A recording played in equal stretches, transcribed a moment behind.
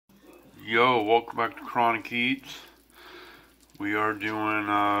Yo, welcome back to Chronic Eats. We are doing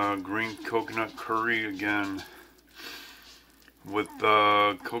green coconut curry again with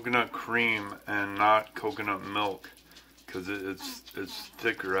coconut cream and not coconut milk, because it's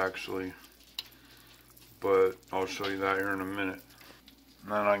thicker actually. But I'll show you that here in a minute.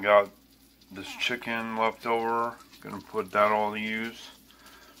 And then I got this chicken left over. Gonna put that all to use.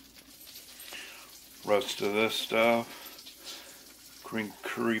 Rest of this stuff. Green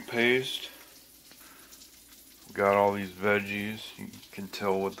curry paste. We got all these veggies. You can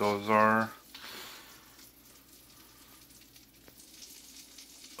tell what those are.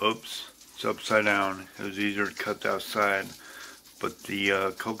 Oops, it's upside down. It was easier to cut that side. But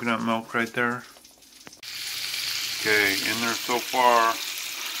the coconut milk right there. Okay, in there so far,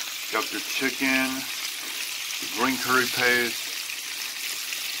 got the chicken, the green curry paste,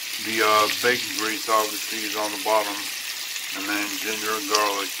 the bacon grease obviously is on the bottom, and then ginger and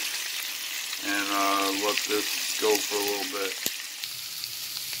garlic, and let this go for a little bit.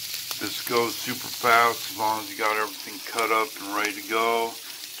 This goes super fast as long as you got everything cut up and ready to go.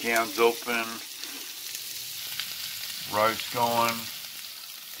 Cans open, rice going.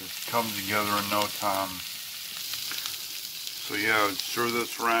 This comes together in no time. So yeah, stir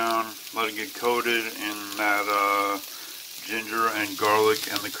this around, let it get coated in that ginger and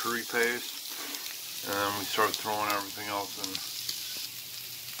garlic and the curry paste, and then we start throwing everything else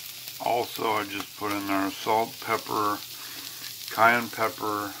in. Also, I just put in there salt, pepper, cayenne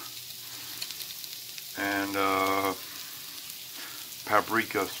pepper, and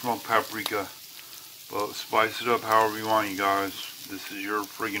paprika, smoked paprika. But spice it up however you want, you guys. This is your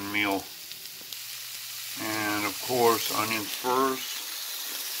friggin' meal. And of course, onions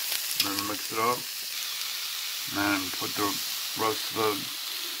first, and then mix it up, and then put the rest of the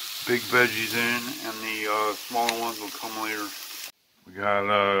big veggies in, and the smaller ones will come later. We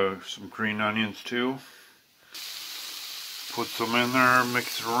got some green onions too. Put some in there,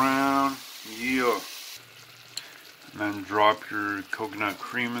 mix it around, yeah. And then drop your coconut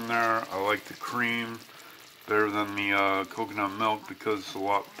cream in there. I like the cream better than the coconut milk because it's a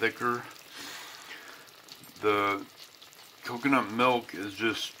lot thicker. The coconut milk is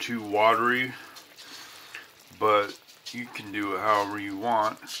just too watery, but you can do it however you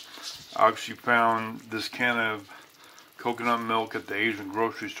want. I actually found this can of coconut milk at the Asian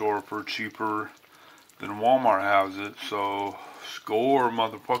grocery store for cheaper than Walmart has it, so score,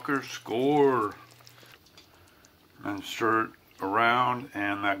 motherfucker, score. And stir it around,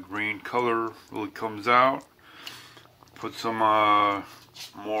 and that green color really comes out. Put some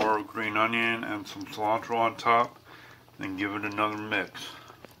more green onion and some cilantro on top, then give it another mix.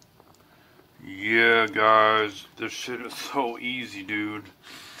 Yeah, guys, this shit is so easy, dude.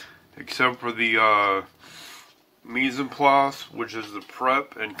 Except for the mise en place, which is the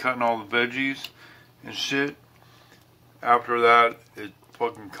prep and cutting all the veggies and shit. After that, it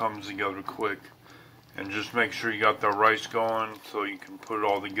fucking comes together quick. And just make sure you got the rice going so you can put it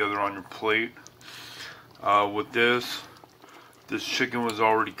all together on your plate. With this chicken was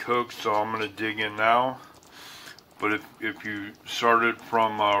already cooked, so I'm going to dig in now. But if you started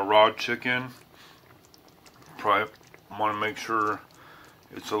from raw chicken, probably want to make sure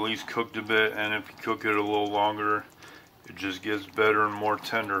it's at least cooked a bit, and if you cook it a little longer, it just gets better and more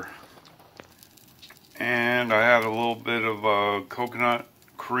tender. And I had a little bit of coconut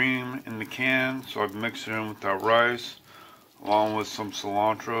cream in the can, so I've mixed it in with that rice along with some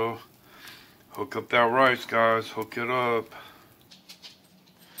cilantro. Hook up that rice, guys, hook it up.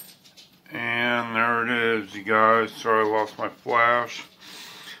 And there it is, you guys. Sorry I lost my flash.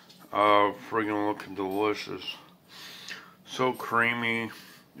 Friggin' looking delicious. So creamy.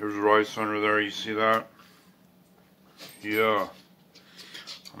 There's rice under there, you see that? Yeah.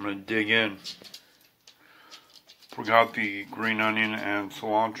 I'm gonna dig in. Forgot the green onion and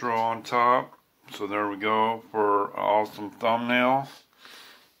cilantro on top. So there we go for an awesome thumbnail.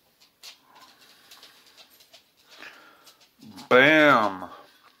 Bam!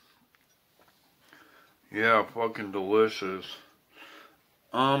 Yeah, fucking delicious.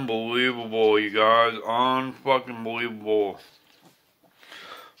 Unbelievable, you guys. Unfucking believable.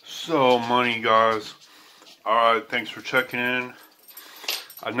 So money, guys. Alright, thanks for checking in.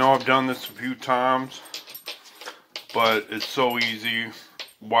 I know I've done this a few times, but it's so easy.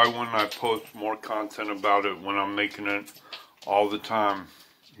 Why wouldn't I post more content about it when I'm making it all the time,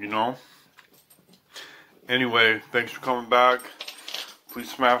 you know? Anyway, thanks for coming back. Please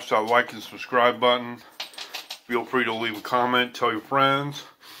smash that like and subscribe button. Feel free to leave a comment, tell your friends.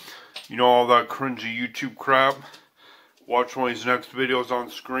 You know, all that cringy YouTube crap. Watch one of these next videos on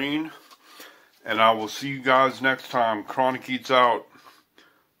the screen. And I will see you guys next time. Chronic Eats out.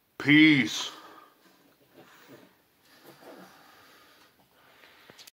 Peace.